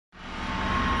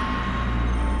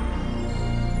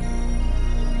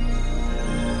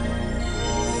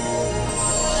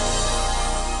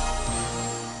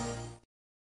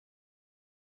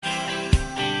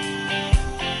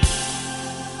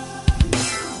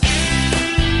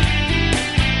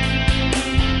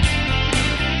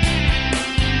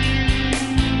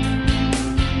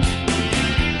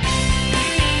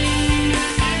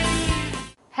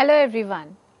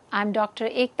everyone. I'm Dr.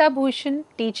 Ekta Bhushan,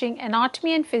 teaching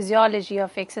anatomy and physiology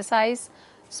of exercise,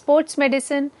 sports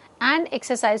medicine, and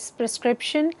exercise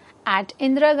prescription at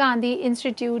Indira Gandhi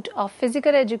Institute of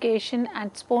Physical Education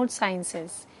and Sports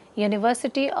Sciences,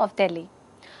 University of Delhi.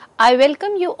 I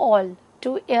welcome you all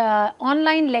to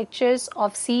online lectures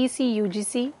of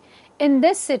CEC-UGC. In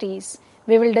this series,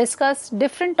 we will discuss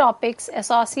different topics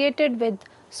associated with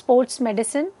sports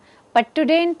medicine, but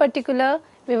today in particular,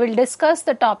 we will discuss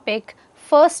the topic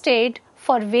first aid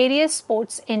for various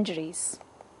sports injuries.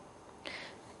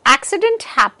 Accidents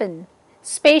happen,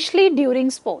 especially during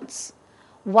sports.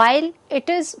 While it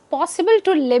is possible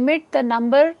to limit the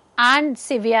number and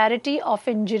severity of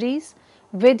injuries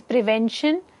with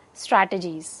prevention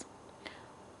strategies,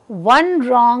 one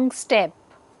wrong step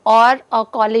or a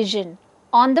collision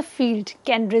on the field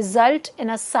can result in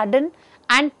a sudden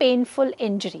and painful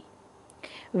injury.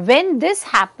 When this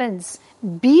happens,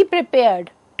 be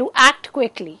prepared to act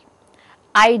quickly.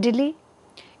 Ideally,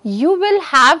 you will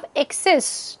have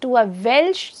access to a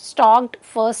well-stocked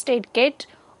first aid kit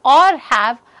or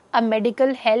have a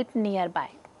medical help nearby.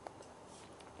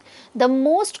 The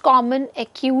most common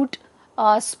acute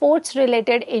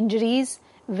sports-related injuries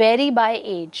vary by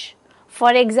age.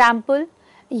 For example,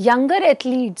 younger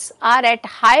athletes are at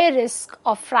high risk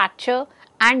of fracture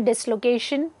and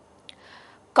dislocation.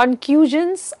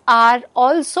 Concussions are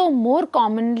also more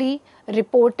commonly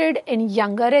reported in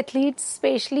younger athletes,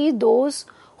 especially those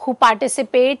who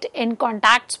participate in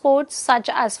contact sports such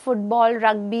as football,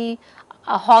 rugby,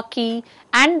 hockey,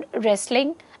 and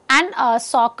wrestling, and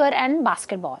soccer and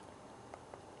basketball.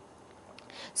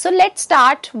 So let's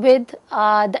start with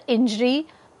the injury,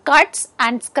 cuts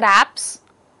and scrapes,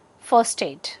 first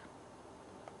aid.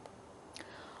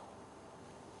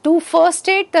 To first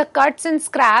aid the cuts and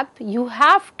scrap, you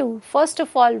have to first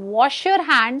of all wash your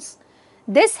hands.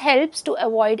 This helps to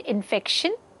avoid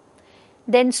infection.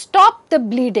 Then stop the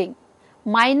bleeding.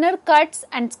 Minor cuts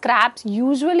and scraps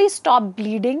usually stop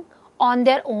bleeding on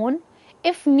their own.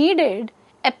 If needed,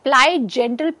 apply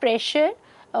gentle pressure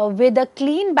with a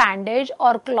clean bandage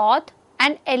or cloth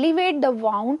and elevate the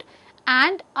wound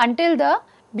and until the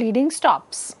bleeding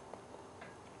stops.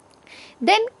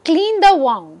 Then clean the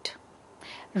wound.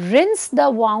 Rinse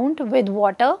the wound with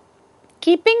water.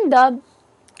 Keeping the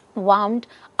wound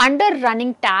under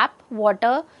running tap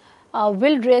water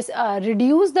will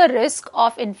reduce the risk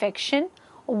of infection.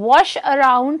 Wash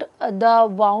around the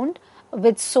wound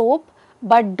with soap,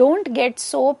 but don't get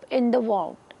soap in the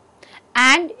wound.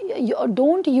 And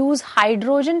don't use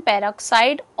hydrogen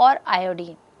peroxide or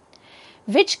iodine,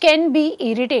 which can be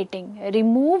irritating.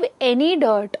 Remove any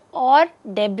dirt or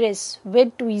debris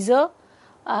with tweezer.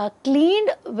 Cleaned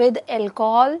with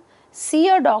alcohol. See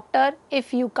a doctor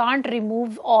if you can't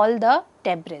remove all the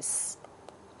debris.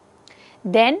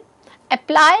 Then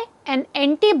apply an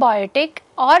antibiotic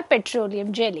or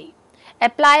petroleum jelly.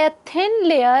 Apply a thin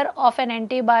layer of an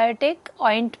antibiotic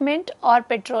ointment or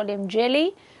petroleum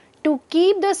jelly to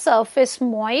keep the surface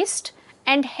moist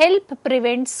and help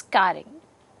prevent scarring.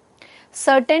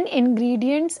 Certain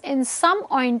ingredients in some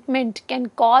ointment can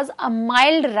cause a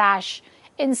mild rash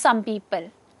in some people.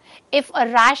 If a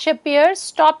rash appears,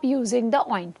 stop using the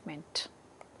ointment.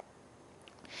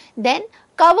 Then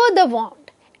cover the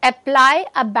wound. Apply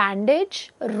a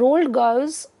bandage, rolled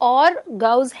gauze or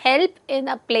gauze help in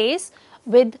a place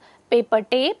with paper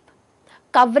tape.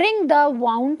 Covering the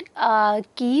wound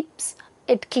keeps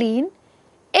it clean.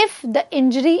 If the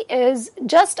injury is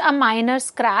just a minor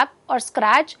scrap or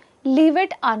scratch, leave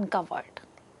it uncovered.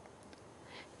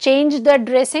 Change the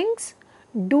dressings.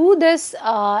 Do this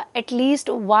at least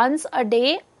once a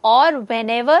day or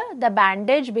whenever the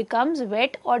bandage becomes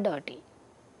wet or dirty.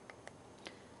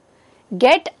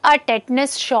 Get a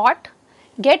tetanus shot.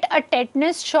 Get a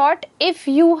tetanus shot if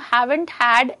you haven't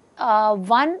had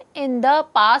one in the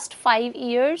past 5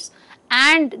 years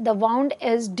and the wound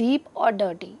is deep or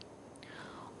dirty.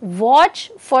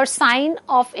 Watch for sign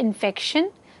of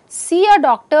infection. See a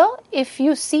doctor if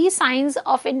you see signs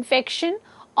of infection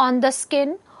on the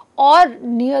skin or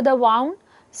near the wound,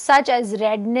 such as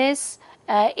redness,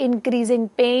 increasing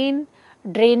pain,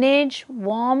 drainage,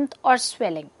 warmth or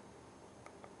swelling.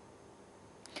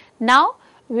 Now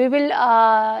we will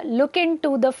look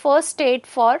into the first aid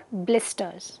for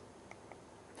blisters.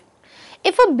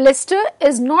 If a blister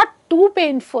is not too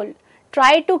painful,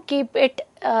 try to keep it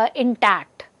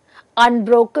intact.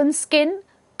 Unbroken skin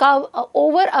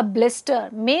over a blister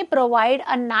may provide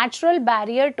a natural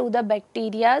barrier to the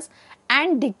bacteria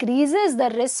and decreases the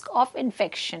risk of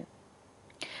infection.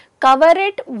 Cover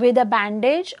it with a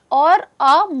bandage or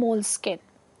a moleskin.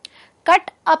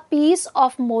 Cut a piece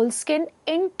of moleskin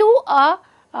into a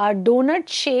donut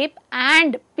shape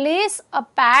and place a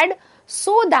pad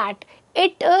so that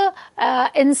it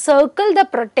encircle the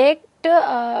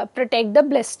protect the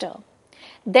blister.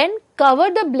 Then cover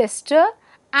the blister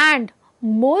and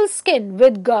moleskin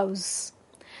with gauze.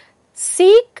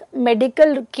 Seek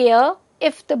medical care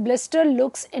if the blister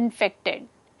looks infected.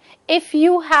 If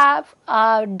you have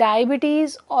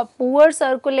diabetes or poor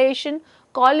circulation,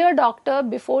 call your doctor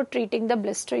before treating the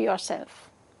blister yourself.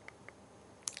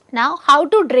 Now, how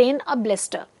to drain a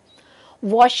blister?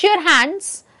 Wash your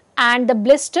hands and the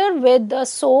blister with the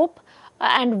soap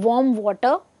and warm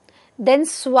water. Then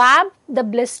swab the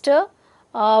blister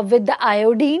with the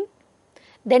iodine.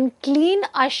 Then clean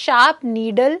a sharp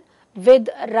needle with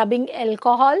rubbing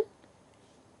alcohol.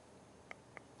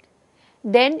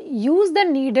 Then use the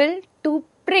needle to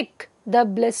prick the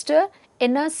blister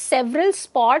in several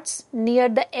spots near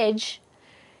the edge.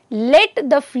 Let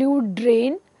the fluid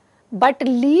drain, but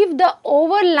leave the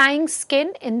overlying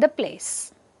skin in the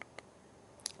place.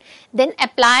 Then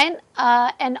apply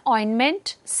an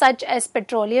ointment such as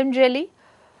petroleum jelly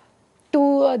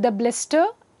to the blister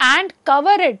and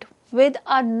cover it with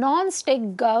a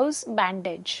non-stick gauze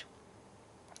bandage.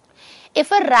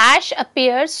 If a rash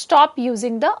appears, stop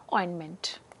using the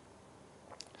ointment.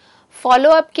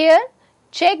 Follow-up care.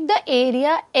 Check the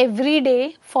area every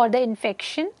day for the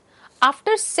infection.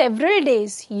 After several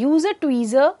days, use a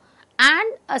tweezer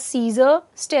and a scissor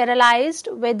sterilized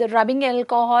with rubbing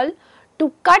alcohol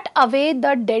to cut away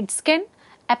the dead skin.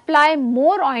 Apply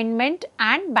more ointment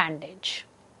and bandage.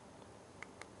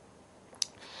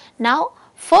 Now,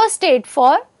 first aid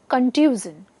for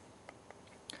contusion.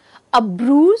 A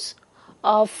bruise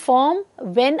form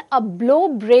when a blow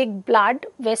break blood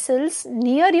vessels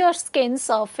near your skin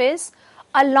surface,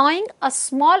 allowing a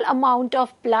small amount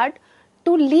of blood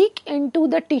to leak into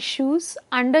the tissues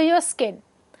under your skin.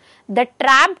 The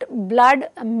trapped blood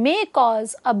may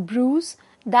cause a bruise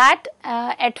that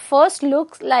at first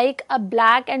looks like a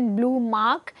black and blue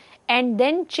mark and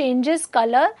then changes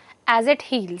color as it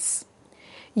heals.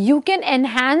 You can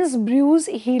enhance bruise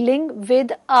healing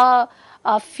with a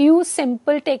few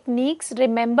simple techniques.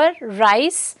 Remember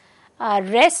RICE,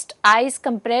 rest, ice,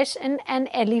 compression and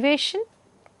elevation.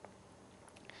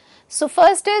 So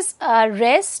first is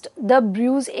rest the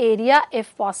bruise area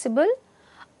if possible.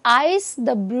 Ice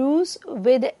the bruise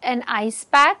with an ice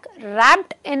pack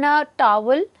wrapped in a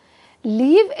towel.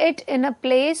 Leave it in a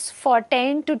place for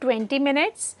 10 to 20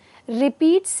 minutes.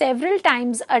 Repeat several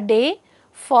times a day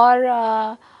for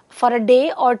a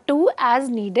day or two as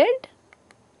needed.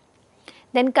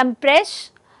 Then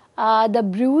compress the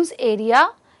bruise area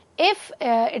if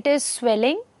it is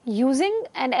swelling using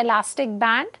an elastic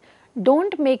band.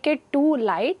 Don't make it too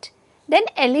light. Then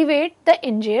elevate the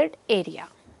injured area.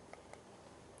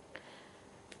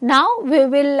 Now we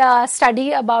will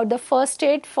study about the first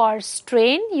aid for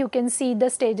strain. You can see the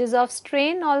stages of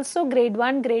strain also, grade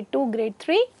 1, grade 2, grade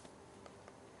 3.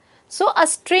 So a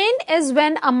strain is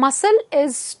when a muscle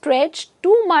is stretched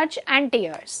too much and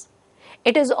tears.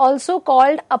 It is also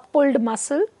called a pulled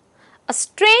muscle. A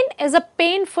strain is a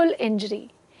painful injury.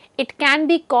 It can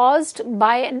be caused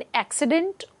by an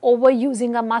accident,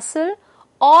 overusing a muscle,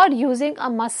 or using a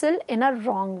muscle in a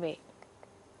wrong way.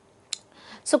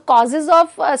 So causes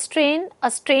of a strain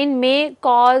may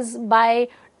cause by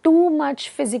too much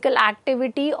physical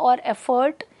activity or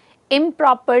effort,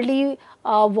 improperly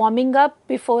warming up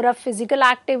before a physical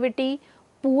activity,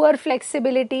 poor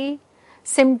flexibility.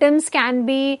 Symptoms can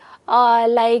be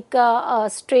like a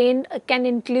strain can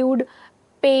include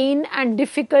pain and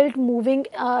difficult moving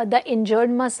the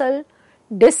injured muscle,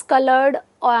 discolored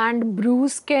and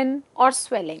bruised skin or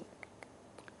swelling.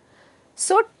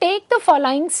 So take the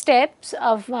following steps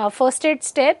of first aid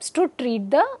steps to treat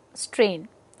the strain.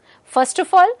 First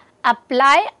of all,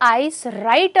 apply ice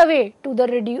right away to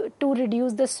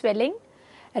reduce the swelling.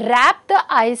 Wrap the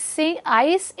ice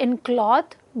in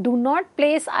cloth. Do not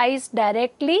place ice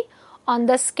directly on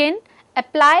the skin.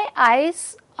 Apply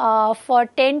ice for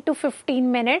 10 to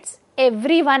 15 minutes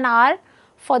every 1 hour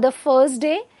for the first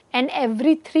day and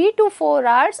every 3 to 4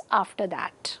 hours after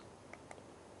that.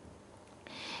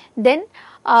 Then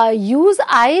use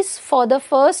ice for the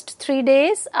first 3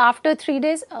 days. After 3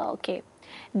 days, okay.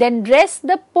 Then rest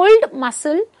the pulled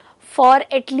muscle for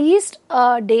at least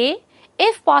a day.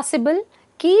 If possible,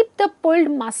 keep the pulled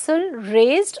muscle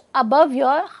raised above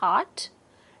your heart.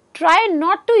 Try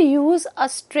not to use a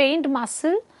strained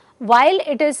muscle while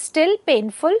it is still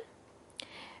painful.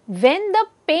 When the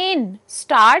pain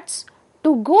starts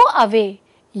to go away,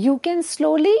 you can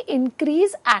slowly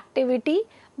increase activity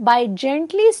by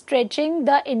gently stretching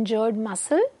the injured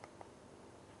muscle.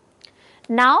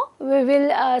 Now we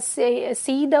will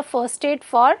see the first aid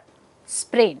for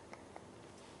sprain.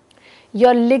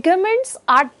 Your ligaments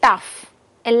are tough,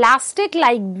 elastic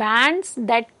like bands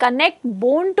that connect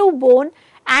bone to bone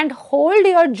and hold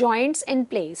your joints in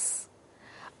place.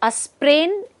 A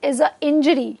sprain is an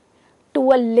injury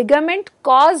to a ligament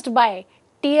caused by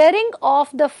tearing of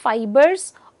the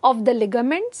fibers of the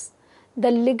ligaments.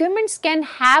 The ligaments can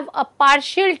have a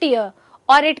partial tear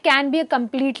or it can be a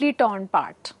completely torn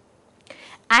part.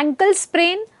 Ankle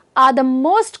sprain are the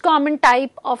most common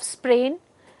type of sprain.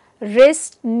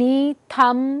 Wrist, knee,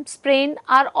 thumb sprain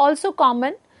are also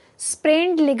common.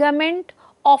 Sprained ligament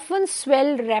often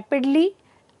swell rapidly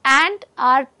and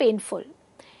are painful.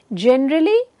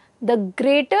 Generally, the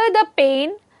greater the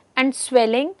pain and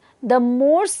swelling, the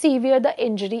more severe the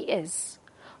injury is.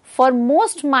 For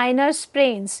most minor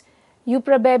sprains, you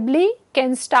probably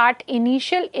can start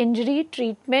initial injury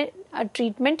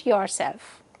treatment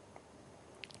yourself.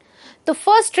 The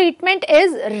first treatment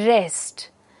is rest.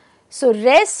 So,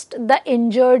 rest the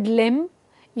injured limb.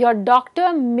 Your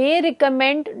doctor may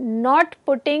recommend not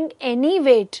putting any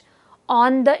weight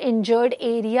on the injured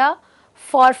area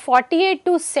for 48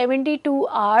 to 72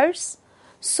 hours.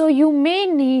 So, you may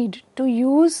need to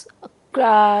use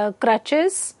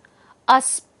crutches, a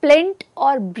splint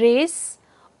or brace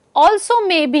also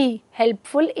may be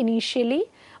helpful initially,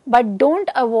 but don't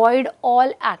avoid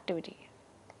all activity.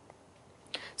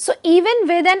 So, even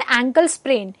with an ankle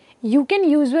sprain, you can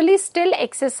usually still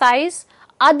exercise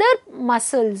other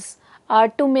muscles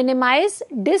to minimize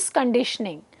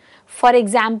disconditioning. For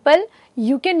example,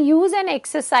 you can use an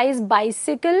exercise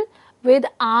bicycle with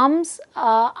arm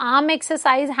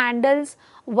exercise handles,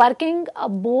 working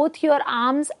both your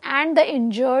arms and the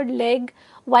injured leg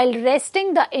while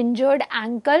resting the injured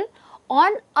ankle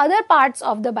on other parts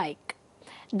of the bike.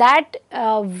 That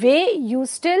way you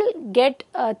still get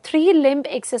 3 limb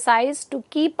exercise to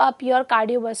keep up your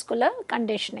cardiovascular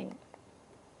conditioning.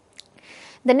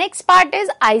 The next part is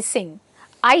icing.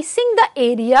 Icing the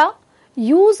area,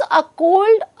 use a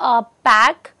cold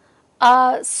pack,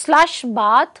 a slush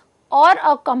bath or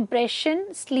a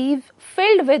compression sleeve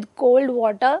filled with cold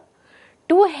water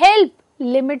to help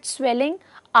limit swelling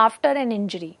after an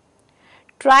injury.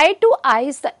 Try to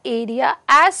ice the area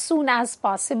as soon as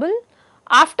possible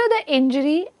after the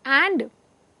injury and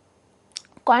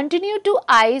continue to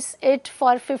ice it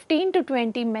for 15 to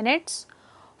 20 minutes,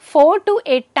 4 to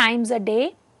 8 times a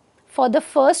day for the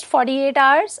first 48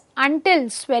 hours until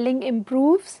swelling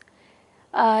improves.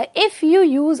 If you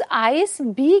use ice,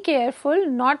 be careful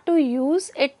not to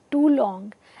use it too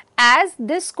long as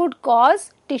this could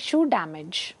cause tissue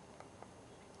damage.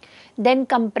 Then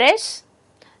compress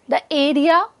the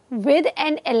area with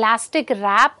an elastic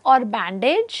wrap or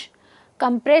bandage.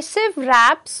 Compressive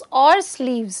wraps or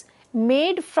sleeves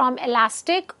made from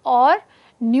elastic or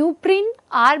neoprene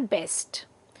are best.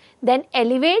 Then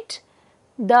elevate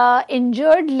the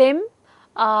injured limb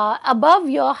above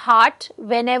your heart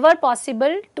whenever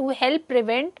possible to help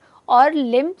prevent or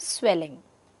limb swelling.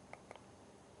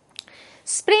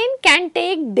 Sprain can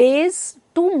take days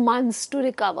to months to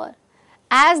recover.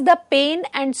 As the pain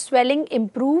and swelling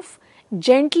improve,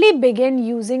 gently begin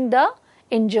using the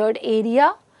injured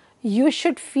area. You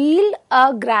should feel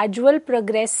a gradual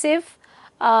progressive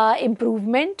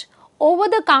improvement.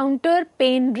 Over-the-counter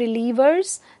pain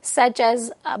relievers such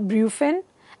as Brufen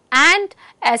and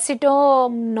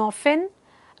acetaminophen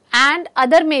and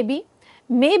other may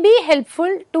be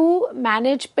helpful to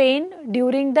manage pain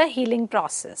during the healing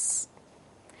process.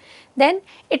 Then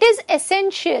it is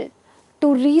essential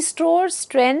to restore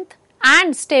strength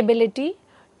and stability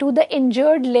to the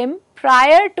injured limb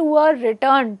prior to a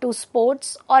return to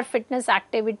sports or fitness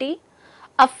activity.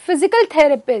 A physical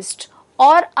therapist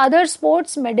or other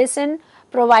sports medicine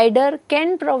provider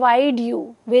can provide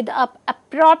you with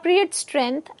appropriate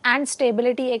strength and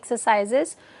stability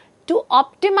exercises to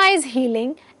optimize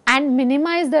healing and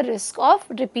minimize the risk of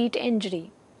repeat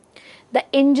injury. The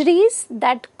injuries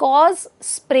that cause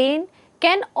sprain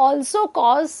can also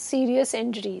cause serious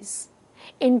injuries,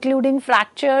 including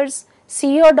fractures.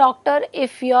 See your doctor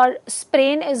if your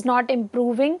sprain is not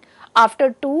improving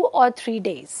after 2 or 3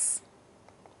 days.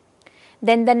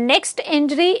 Then the next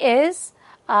injury is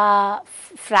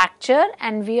fracture,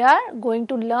 and we are going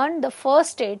to learn the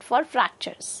first aid for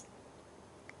fractures.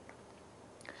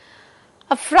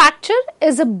 A fracture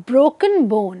is a broken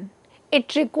bone.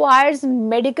 It requires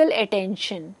medical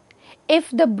attention. If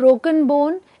the broken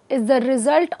bone is the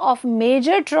result of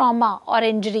major trauma or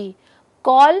injury,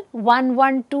 call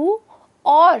 112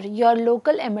 or your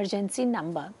local emergency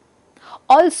number.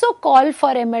 Also call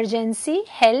for emergency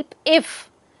help if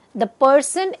the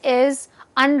person is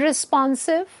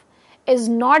unresponsive, is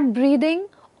not breathing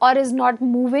or is not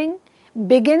moving,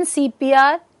 begin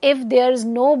CPR if there is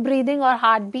no breathing or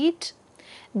heartbeat.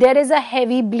 There is a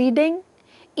heavy bleeding,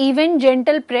 even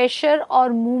gentle pressure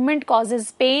or movement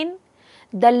causes pain,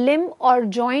 the limb or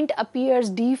joint appears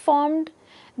deformed,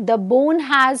 the bone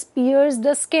has pierced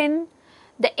the skin,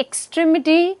 the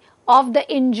extremity of the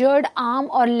injured arm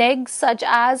or leg, such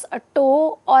as a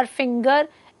toe or finger,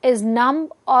 is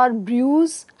numb or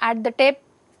bruised at the tip.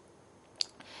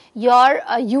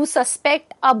 You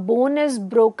suspect a bone is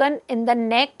broken in the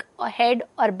neck or head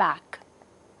or back.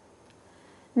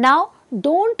 Now,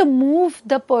 don't move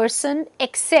the person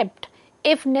except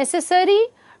if necessary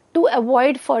to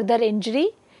avoid further injury.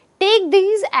 Take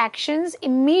these actions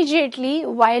immediately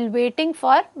while waiting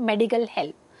for medical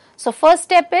help. So, first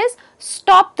step is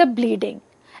stop the bleeding.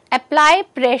 Apply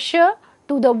pressure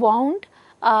to the wound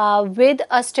with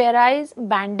a sterile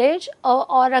bandage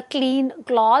or a clean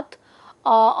cloth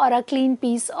or a clean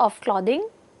piece of clothing.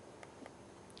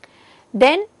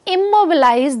 Then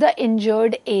immobilize the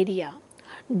injured area.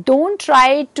 Don't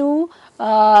try to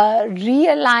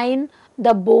realign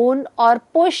the bone or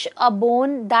push a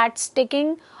bone that's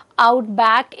sticking out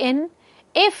back in.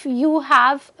 If you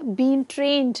have been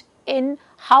trained in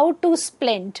how to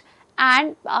splint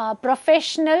and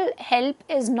professional help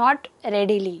is not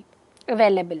readily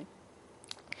available,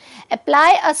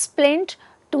 apply a splint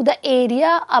to the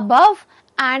area above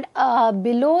and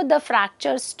below the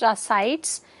fracture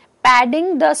sites.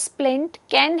 Padding the splint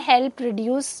can help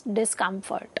reduce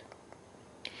discomfort.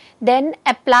 Then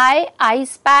apply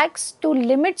ice packs to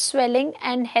limit swelling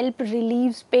and help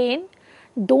relieve pain.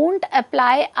 Don't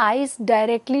apply ice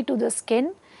directly to the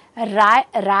skin.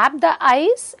 Wrap the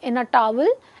ice in a towel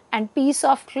and piece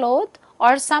of cloth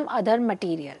or some other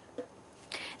material.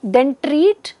 Then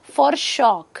treat for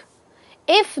shock.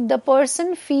 If the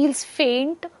person feels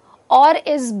faint or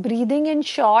is breathing in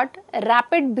short,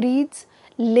 rapid breaths,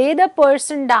 lay the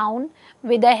person down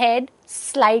with the head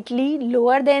slightly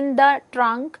lower than the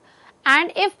trunk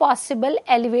and if possible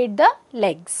elevate the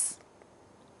legs.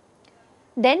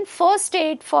 Then first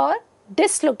aid for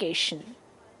dislocation.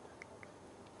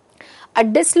 A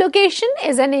dislocation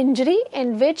is an injury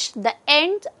in which the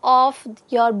ends of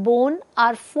your bone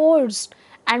are forced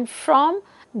and from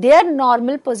their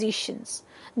normal positions.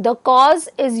 The cause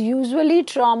is usually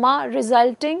trauma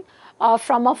resulting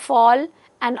from a fall,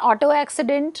 an auto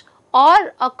accident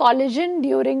or a collision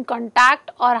during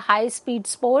contact or high-speed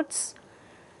sports.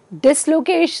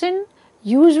 Dislocation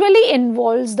usually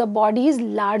involves the body's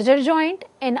larger joint.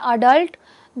 In adult,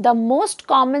 the most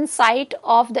common site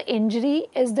of the injury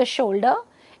is the shoulder.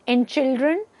 In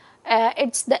children,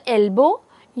 it's the elbow.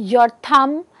 Your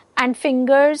thumb and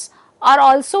fingers are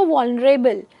also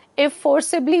vulnerable if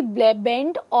forcibly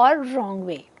bent or wrong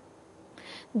way.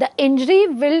 The injury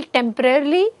will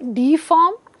temporarily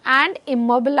deform and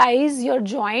immobilize your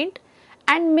joint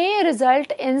and may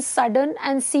result in sudden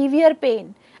and severe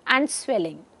pain and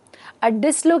swelling. A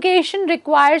dislocation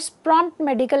requires prompt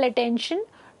medical attention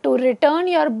to return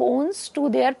your bones to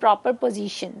their proper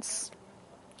positions.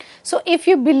 So, if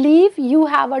you believe you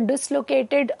have a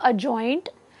dislocated joint,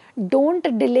 don't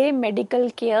delay medical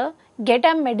care. Get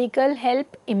a medical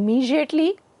help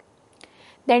immediately.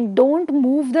 Then don't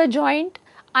move the joint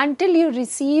until you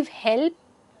receive help.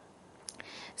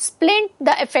 Splint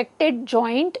the affected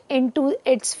joint into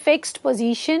its fixed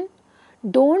position.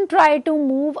 Don't try to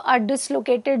move a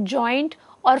dislocated joint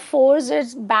or force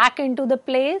it back into the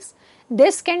place.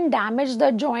 This can damage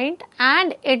the joint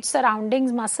and its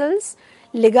surrounding muscles,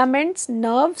 ligaments,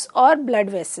 nerves or blood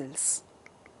vessels.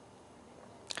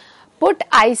 Put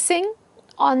icing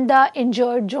on the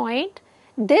injured joint.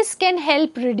 This can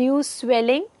help reduce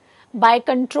swelling by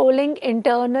controlling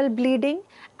internal bleeding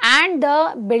and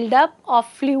the buildup of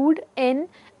fluid in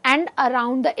and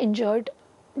around the injured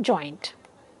joint.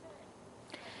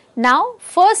 Now,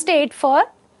 first aid for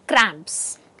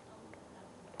cramps.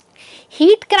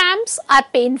 Heat cramps are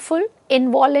painful,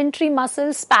 involuntary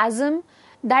muscle spasm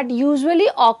that usually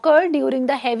occur during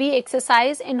the heavy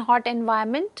exercise in hot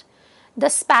environment. The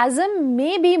spasm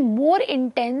may be more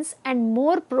intense and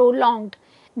more prolonged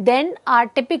than our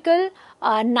typical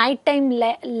nighttime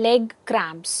leg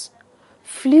cramps.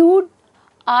 Fluid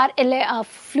and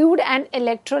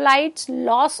electrolytes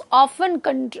loss often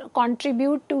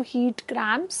contribute to heat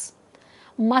cramps.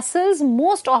 Muscles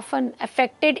most often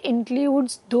affected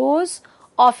includes those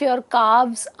of your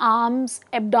calves, arms,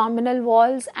 abdominal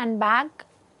walls and back.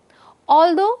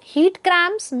 Although heat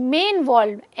cramps may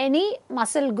involve any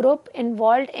muscle group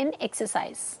involved in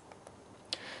exercise.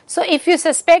 So if you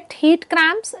suspect heat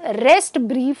cramps, rest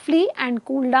briefly and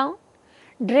cool down.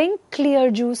 Drink clear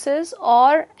juices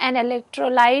or an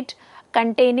electrolyte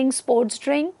containing sports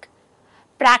drink.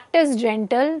 Practice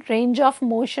gentle range of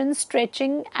motion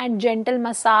stretching and gentle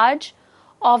massage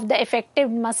of the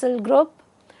affected muscle group.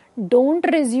 Don't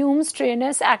resume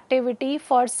strenuous activity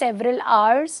for several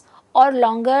hours or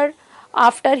longer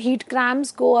after heat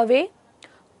cramps go away.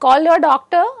 Call your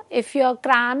doctor if your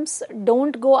cramps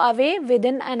don't go away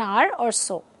within an hour or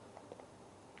so.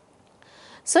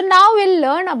 So now we'll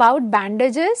learn about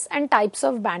bandages and types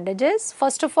of bandages.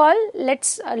 First of all,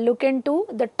 let's look into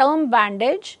the term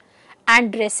bandage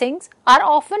and dressings are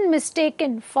often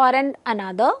mistaken for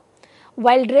another.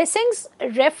 While dressings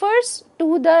refers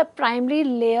to the primary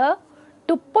layer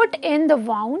to put in the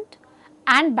wound,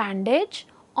 and bandage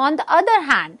on the other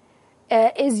hand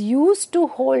is used to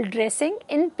hold dressing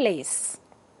in place.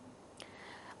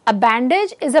 A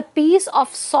bandage is a piece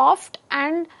of soft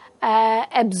and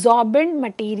absorbent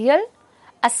material.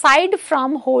 Aside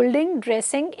from holding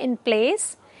dressing in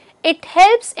place, it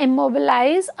helps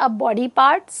immobilize a body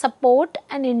part, support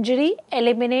an injury,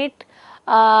 eliminate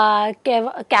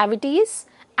cavities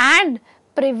and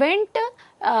prevent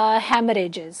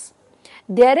hemorrhages.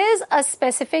 There is a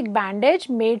specific bandage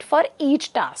made for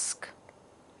each task.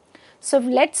 So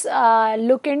let's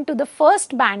look into the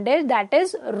first bandage, that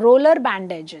is roller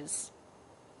bandages.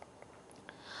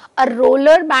 A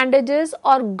roller bandages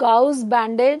or gauze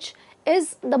bandage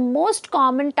is the most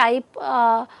common type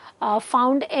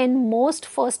found in most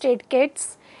first aid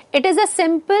kits. It is a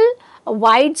simple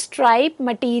wide stripe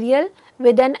material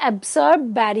with an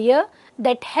absorbed barrier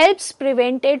that helps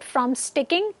prevent it from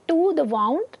sticking to the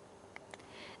wound.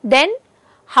 Then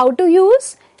how to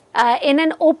use? In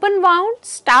an open wound,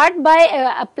 start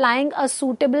by applying a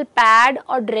suitable pad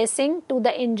or dressing to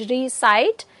the injury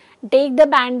site. Take the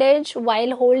bandage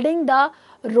while holding the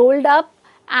rolled up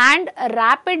and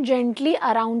wrap it gently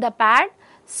around the pad.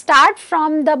 Start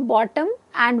from the bottom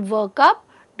and work up.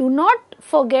 Do not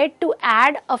forget to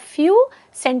add a few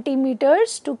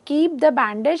centimeters to keep the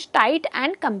bandage tight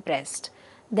and compressed.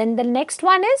 Then the next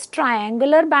one is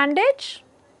triangular bandage.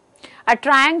 A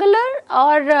triangular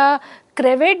or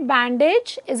cravat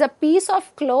bandage is a piece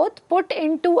of cloth put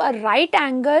into a right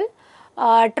angle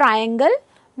triangle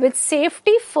with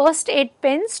safety first aid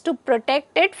pins to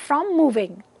protect it from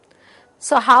moving.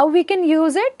 So how we can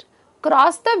use it?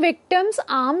 Cross the victim's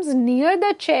arms near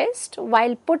the chest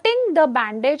while putting the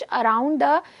bandage around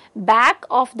the back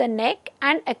of the neck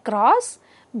and across.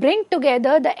 Bring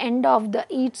together the end of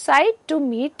each side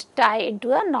to tie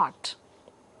into a knot.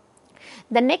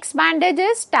 The next bandage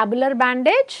is tabular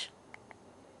bandage.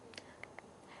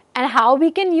 And how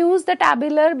we can use the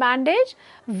tabular bandage?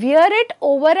 Wear it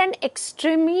over an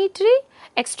extremity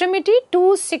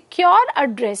to secure a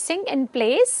dressing in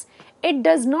place. It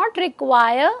does not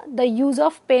require the use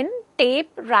of pin,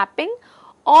 tape, wrapping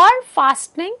or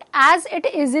fastening as it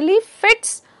easily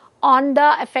fits on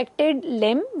the affected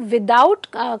limb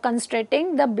without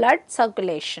constricting the blood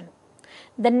circulation.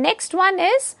 The next one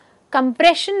is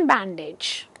compression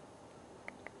bandage.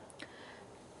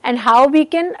 And how we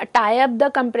can tie up the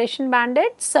compression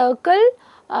bandage? Circle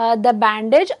the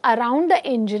bandage around the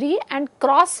injury and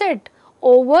cross it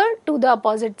over to the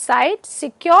opposite side.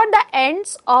 Secure the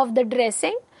ends of the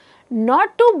dressing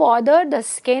not to bother the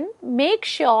skin. Make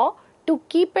sure to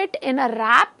keep it in a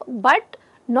wrap but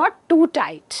not too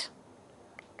tight.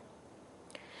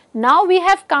 Now we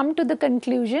have come to the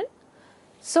conclusion.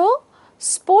 So,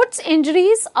 sports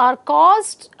injuries are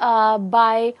caused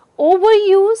by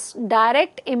overuse,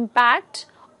 direct impact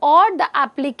or the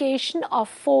application of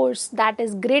force that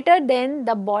is greater than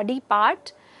the body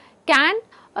part can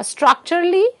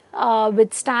structurally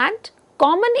withstand.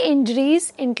 Common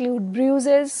injuries include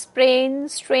bruises,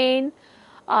 sprains, strain,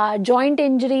 joint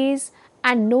injuries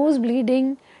and nose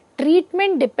bleeding.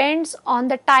 Treatment depends on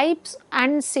the types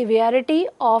and severity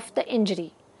of the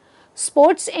injury.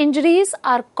 Sports injuries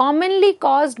are commonly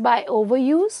caused by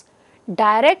overuse,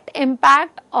 direct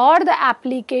impact or the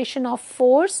application of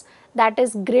force that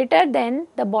is greater than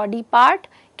the body part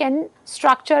can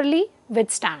structurally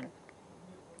withstand.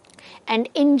 An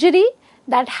injury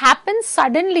that happens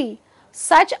suddenly,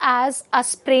 such as a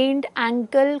sprained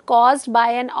ankle caused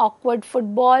by an awkward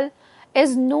football,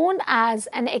 is known as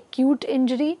an acute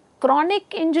injury.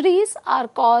 Chronic injuries are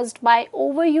caused by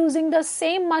overusing the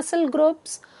same muscle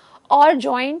groups or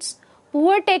joints.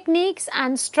 Poor techniques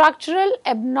and structural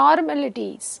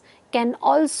abnormalities can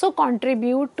also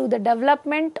contribute to the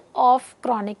development of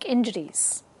chronic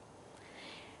injuries.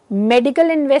 Medical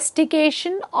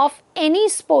investigation of any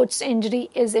sports injury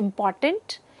is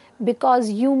important because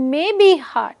you may be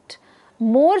hurt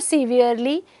more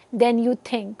severely than you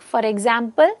think. For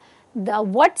example,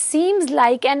 what seems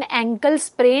like an ankle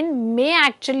sprain may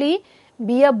actually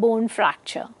be a bone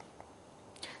fracture.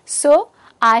 So,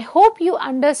 I hope you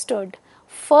understood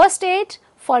first aid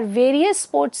for various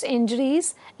sports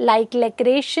injuries like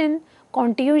laceration,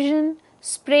 contusion,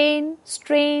 sprain,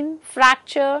 strain,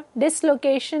 fracture,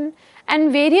 dislocation,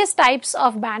 and various types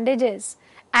of bandages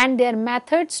and their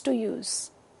methods to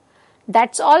use.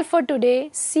 That's all for today.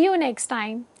 See you next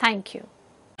time. Thank you.